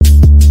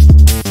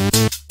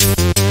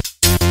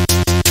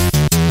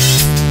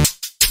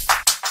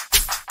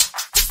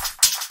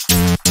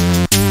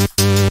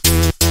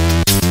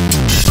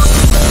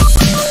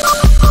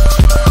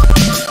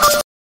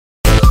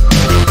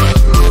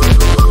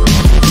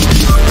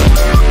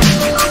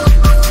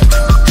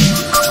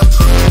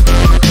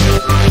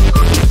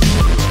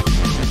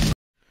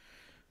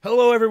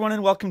everyone,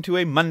 and welcome to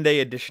a Monday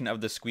edition of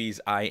The Squeeze.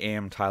 I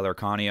am Tyler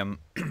Conium.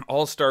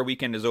 All-Star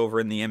Weekend is over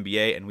in the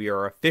NBA, and we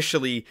are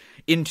officially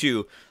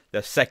into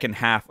the second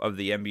half of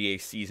the NBA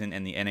season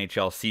and the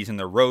NHL season.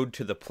 The road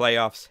to the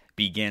playoffs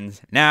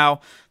begins now.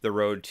 The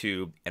road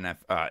to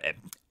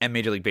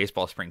Major League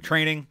Baseball spring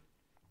training.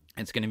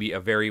 It's going to be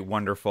a very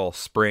wonderful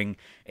spring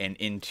and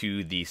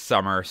into the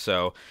summer.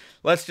 So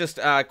let's just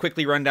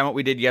quickly run down what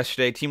we did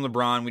yesterday. Team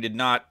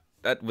LeBron,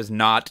 that was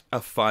not a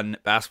fun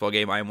basketball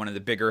game. I am one of the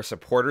bigger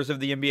supporters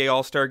of the NBA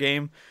All-Star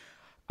Game.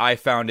 I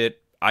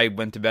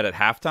went to bed at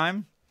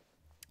halftime,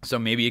 so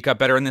maybe it got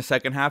better in the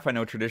second half. I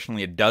know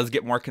traditionally it does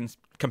get more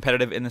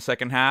competitive in the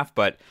second half,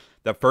 but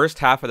the first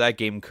half of that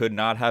game could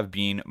not have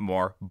been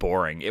more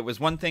boring. It was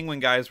one thing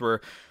when guys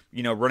were,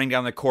 running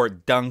down the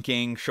court,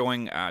 dunking,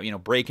 showing,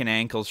 breaking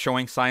ankles,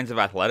 showing signs of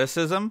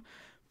athleticism,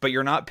 but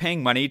you're not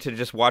paying money to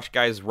just watch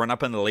guys run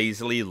up and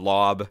lazily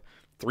lob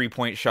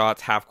three-point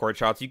shots, half-court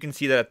shots. You can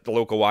see that at the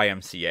local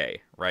YMCA,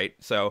 right?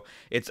 So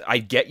I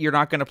get you're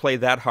not going to play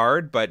that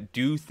hard, but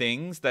do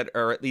things that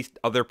are at least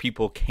other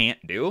people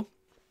can't do.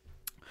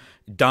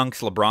 Dunks.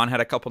 LeBron had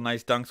a couple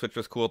nice dunks, which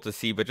was cool to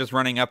see, but just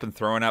running up and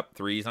throwing up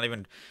threes, not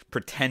even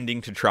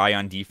pretending to try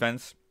on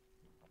defense.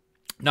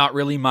 Not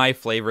really my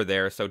flavor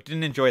there, so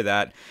didn't enjoy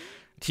that.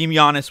 Team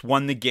Giannis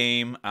won the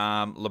game.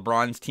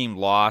 LeBron's team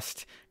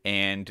lost,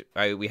 and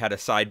we had a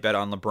side bet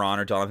on LeBron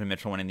or Donovan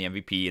Mitchell winning the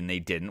MVP, and they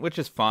didn't, which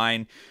is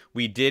fine.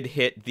 We did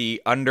hit the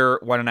under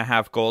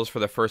 1.5 goals for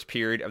the first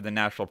period of the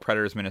Nashville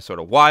Predators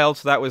Minnesota Wild,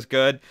 so that was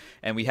good.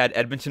 And we had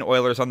Edmonton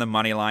Oilers on the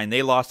money line.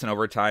 They lost in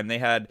overtime. They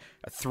had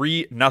a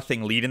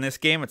 3-0 lead in this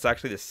game. It's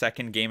actually the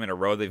second game in a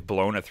row they've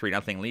blown a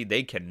 3-0 lead.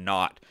 They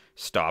cannot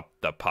stop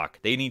the puck.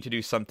 They need to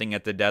do something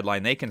at the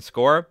deadline. They can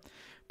score,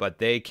 but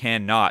they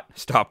cannot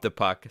stop the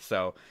puck.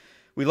 So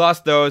we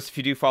lost those. If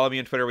you do follow me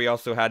on Twitter, we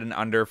also had an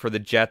under for the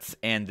Jets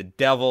and the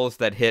Devils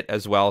that hit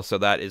as well, so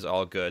that is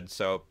all good.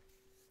 So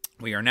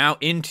we are now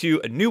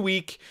into a new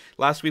week.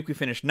 Last week we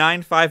finished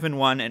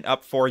 9-5-1 and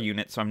up 4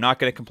 units, so I'm not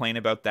going to complain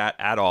about that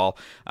at all.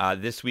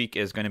 This week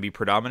is going to be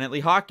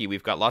predominantly hockey.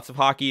 We've got lots of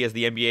hockey as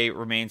the NBA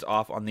remains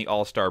off on the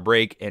All-Star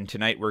break, and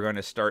tonight we're going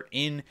to start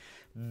in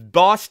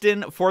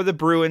Boston for the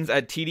Bruins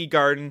at TD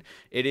Garden.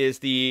 It is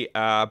the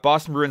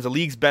Boston Bruins, the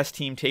league's best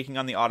team, taking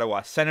on the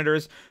Ottawa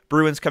Senators.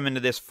 Bruins come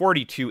into this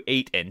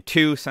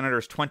 42-8-2.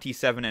 Senators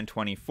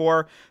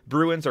 27-24.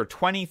 Bruins are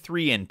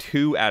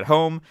 23-2 at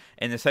home,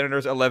 and the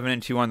Senators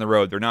 11-2 on the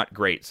road. They're not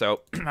great.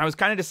 So I was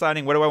kind of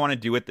deciding, what do I want to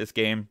do with this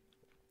game?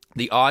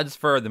 The odds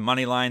for the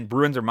money line,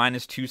 Bruins are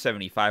minus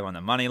 275 on the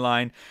money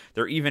line.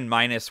 They're even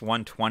minus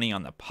 120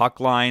 on the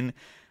puck line.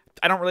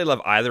 I don't really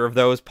love either of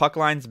those. Puck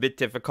line's a bit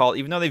difficult.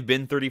 Even though they've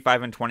been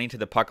 35-20 to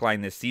the puck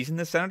line this season,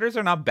 the Senators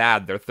are not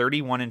bad. They're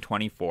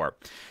 31-24.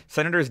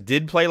 Senators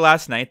did play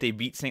last night. They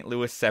beat St.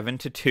 Louis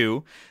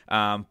 7-2.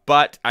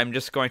 But I'm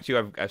just going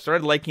to, I've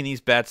started liking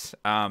these bets,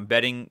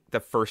 betting the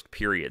first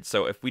period.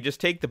 So if we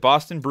just take the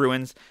Boston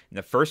Bruins in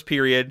the first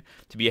period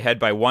to be ahead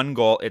by 1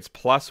 goal, it's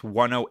plus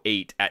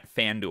 108 at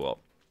FanDuel.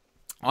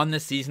 On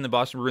this season, the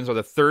Boston Bruins are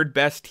the third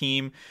best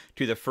team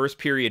to the first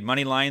period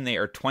money line. They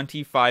are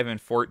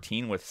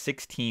 25-14 with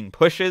 16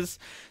 pushes.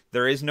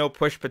 There is no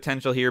push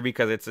potential here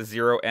because it's a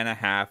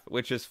 0.5,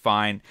 which is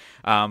fine.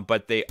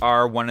 But they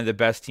are one of the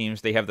best teams.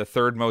 They have the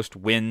third most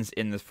wins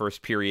in the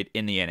first period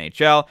in the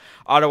NHL.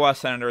 Ottawa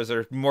Senators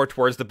are more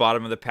towards the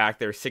bottom of the pack.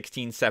 They're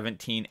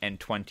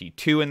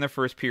 16-17-22 in the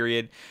first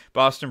period.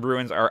 Boston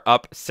Bruins are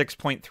up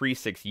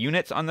 6.36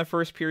 units on the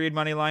first period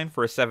money line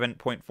for a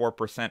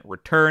 7.4%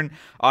 return.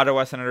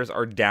 Ottawa Senators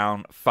are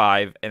down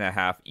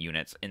 5.5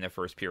 units in the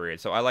first period.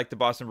 So I like the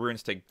Boston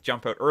Bruins to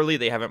jump out early.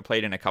 They haven't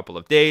played in a couple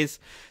of days.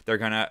 They're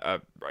going to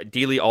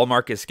ideally,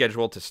 Allmark is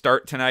scheduled to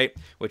start tonight,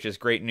 which is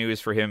great news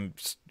for him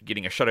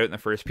getting a shutout in the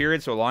first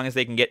period. So as long as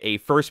they can get a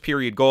first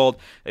period goal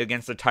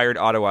against the tired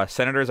Ottawa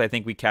Senators, I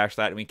think we cash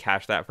that, and we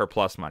cash that for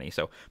plus money.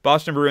 So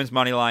Boston Bruins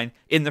money line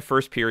in the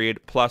first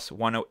period, plus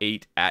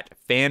 108 at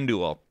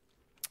FanDuel.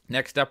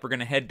 Next up, we're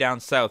going to head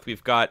down south.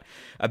 We've got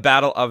a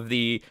battle of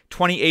the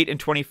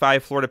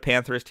 28-25 Florida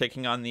Panthers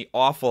taking on the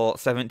awful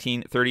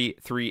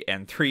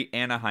 17-33-3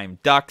 Anaheim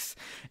Ducks.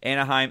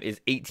 Anaheim is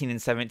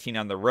 18-17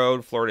 on the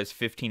road. Florida is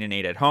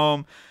 15-8 at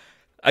home.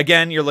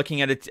 Again, you're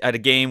looking at a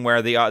game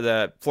where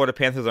the Florida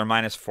Panthers are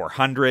minus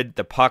 400.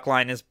 The puck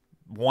line is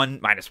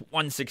minus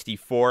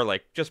 164,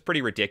 like just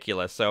pretty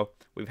ridiculous. So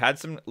we've had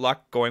some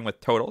luck going with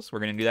totals. We're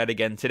going to do that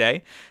again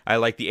today. I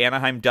like the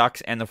Anaheim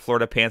Ducks and the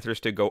Florida Panthers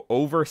to go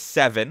over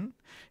 7.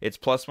 It's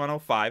plus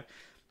 105.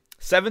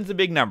 7's a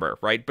big number,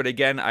 right? But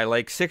again, I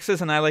like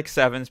 6s and I like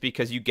 7s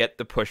because you get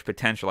the push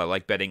potential. I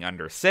like betting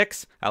under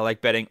 6. I like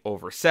betting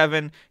over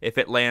 7. If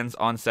it lands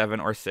on 7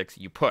 or 6,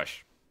 you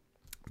push.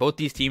 Both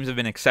these teams have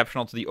been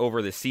exceptional to the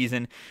over this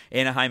season.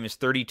 Anaheim is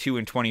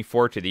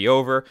 32-24 to the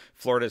over.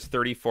 Florida is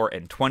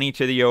 34-20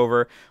 to the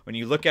over. When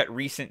you look at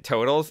recent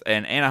totals,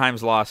 and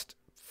Anaheim's lost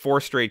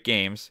 4 straight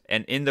games,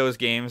 and in those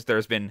games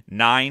there's been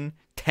 9,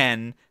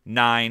 10,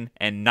 9,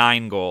 and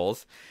 9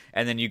 goals.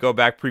 And then you go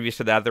back previous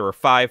to that, there were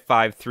 5,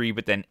 5, 3,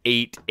 but then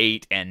 8,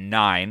 8, and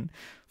 9.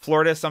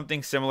 Florida,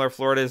 something similar.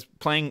 Florida is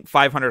playing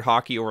 500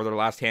 hockey over their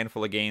last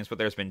handful of games, but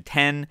there's been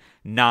 10,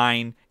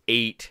 9,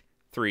 8,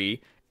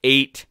 3,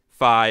 8,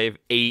 5,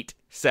 8,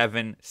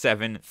 7,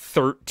 7,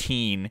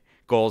 13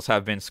 goals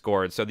have been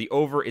scored. So the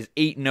over is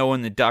 8-0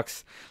 in the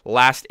Ducks'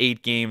 last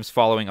 8 games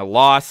following a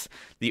loss.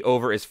 The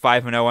over is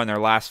 5-0 in their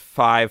last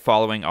 5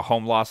 following a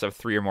home loss of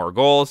 3 or more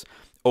goals.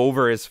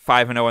 Over is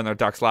 5-0 in the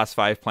Ducks' last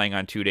 5 playing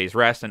on 2 days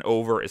rest, and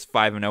over is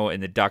 5-0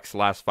 in the Ducks'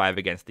 last 5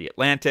 against the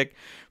Atlantic.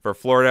 For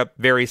Florida,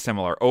 very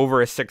similar.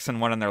 Over is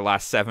 6-1 in their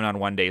last 7 on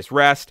 1 day's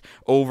rest.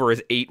 Over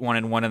is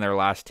 8-1-1 in their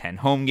last 10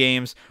 home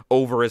games.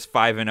 Over is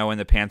 5-0 in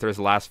the Panthers'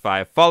 last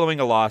 5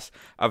 following a loss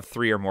of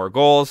 3 or more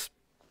goals.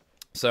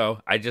 So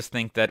I just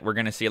think that we're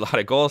going to see a lot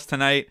of goals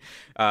tonight.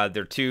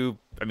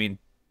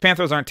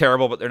 Panthers aren't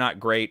terrible, but they're not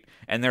great,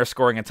 and they're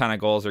scoring a ton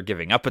of goals. They're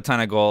giving up a ton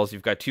of goals.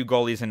 You've got 2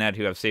 goalies in net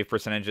who have save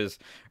percentages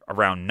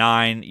around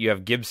 9. You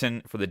have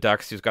Gibson for the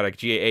Ducks, who's got a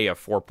GAA of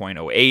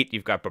 4.08.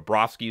 You've got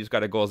Bobrovsky, who's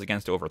got a goals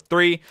against over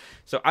 3.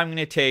 So I'm going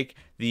to take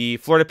the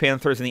Florida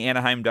Panthers and the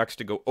Anaheim Ducks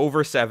to go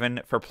over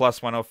 7 for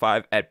plus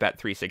 105 at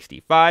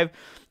Bet365.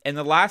 And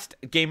the last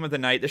game of the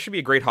night, this should be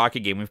a great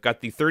hockey game. We've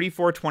got the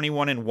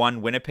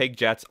 34-21-1 Winnipeg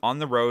Jets on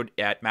the road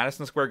at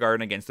Madison Square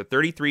Garden against the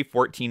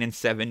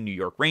 33-14-7 New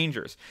York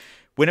Rangers.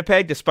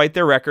 Winnipeg, despite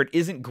their record,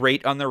 isn't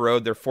great on the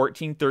road. They're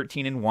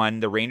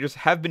 14-13-1. The Rangers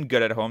have been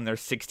good at home. They're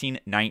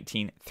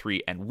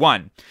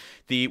 16-19-3-1.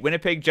 The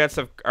Winnipeg Jets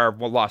have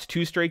lost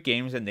 2 straight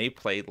games, and they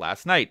played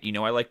last night. You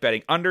know I like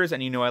betting unders,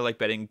 and you know I like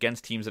betting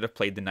against teams that have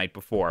played the night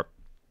before.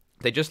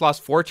 They just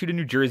lost 4-2 to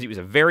New Jersey. It was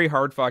a very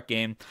hard-fought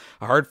game,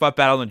 a hard-fought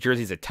battle. New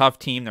Jersey's a tough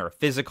team. They're a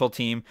physical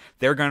team.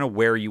 They're going to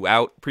wear you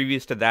out.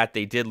 Previous to that,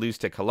 they did lose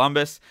to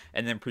Columbus,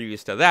 and then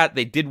previous to that,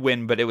 they did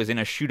win, but it was in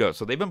a shootout.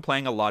 So they've been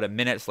playing a lot of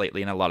minutes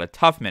lately and a lot of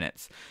tough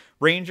minutes.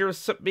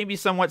 Rangers, maybe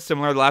somewhat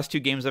similar. The last 2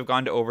 games have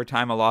gone to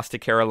overtime. A loss to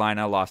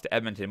Carolina, a loss to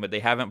Edmonton, but they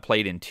haven't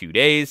played in 2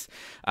 days.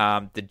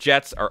 The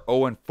Jets are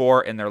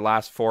 0-4 in their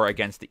last 4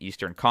 against the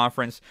Eastern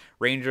Conference.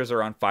 Rangers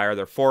are on fire.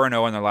 They're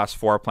 4-0 in their last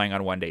 4 playing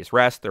on 1 day's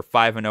rest. They're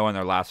 5-0 in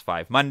their last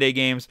 5 Monday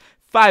games.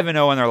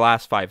 5-0 in their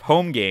last 5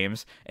 home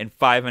games, and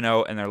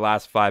 5-0 in their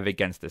last 5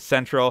 against the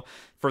Central.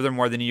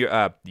 Furthermore, the New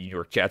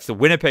York Jets, the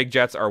Winnipeg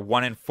Jets are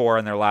 1-4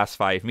 in their last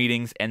 5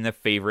 meetings, and the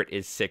favorite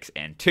is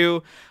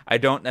 6-2. I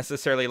don't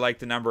necessarily like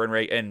the number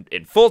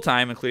in full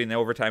time, including the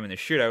overtime and the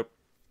shootout.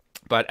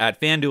 But at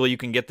FanDuel, you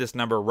can get this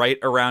number right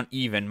around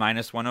even,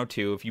 minus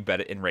 102, if you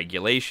bet it in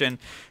regulation.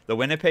 The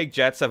Winnipeg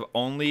Jets have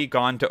only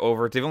gone to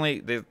over.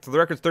 The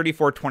record's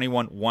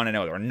 34-21,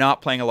 1-0. They're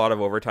not playing a lot of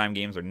overtime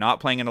games. They're not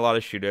playing in a lot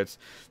of shootouts.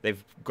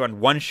 They've gone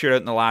 1 shootout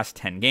in the last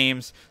 10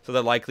 games. So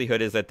the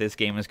likelihood is that this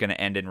game is going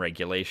to end in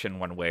regulation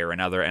one way or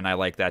another. And I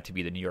like that to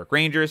be the New York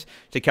Rangers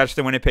to catch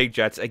the Winnipeg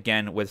Jets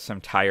again with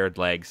some tired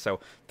legs. So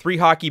 3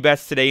 hockey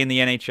bets today in the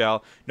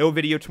NHL. No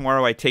video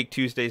tomorrow. I take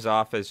Tuesdays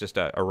off as just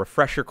a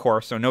refresher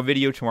course. So no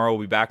video tomorrow.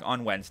 We'll be back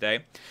on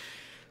Wednesday.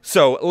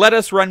 So let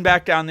us run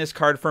back down this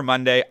card for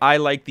Monday. I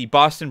like the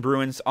Boston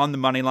Bruins on the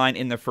money line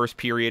in the first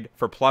period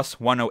for plus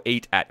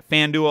 108 at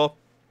FanDuel.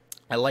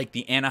 I like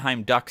the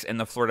Anaheim Ducks and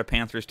the Florida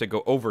Panthers to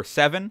go over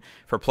 7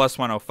 for plus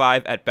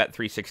 105 at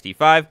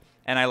Bet365.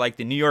 And I like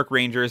the New York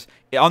Rangers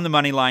on the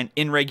money line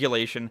in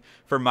regulation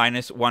for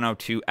minus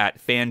 102 at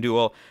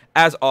FanDuel.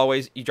 As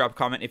always, you drop a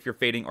comment if you're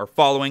fading or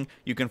following.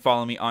 You can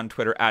follow me on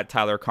Twitter at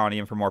Tyler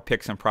Conium for more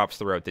picks and props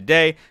throughout the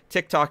day.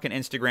 TikTok and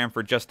Instagram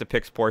for just the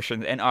picks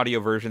portions, and audio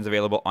versions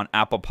available on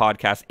Apple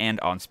Podcasts and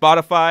on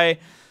Spotify.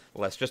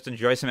 Let's just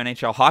enjoy some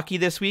NHL hockey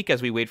this week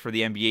as we wait for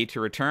the NBA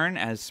to return,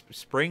 as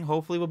spring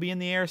hopefully will be in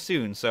the air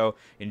soon. So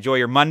enjoy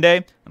your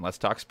Monday, and let's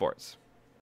talk sports.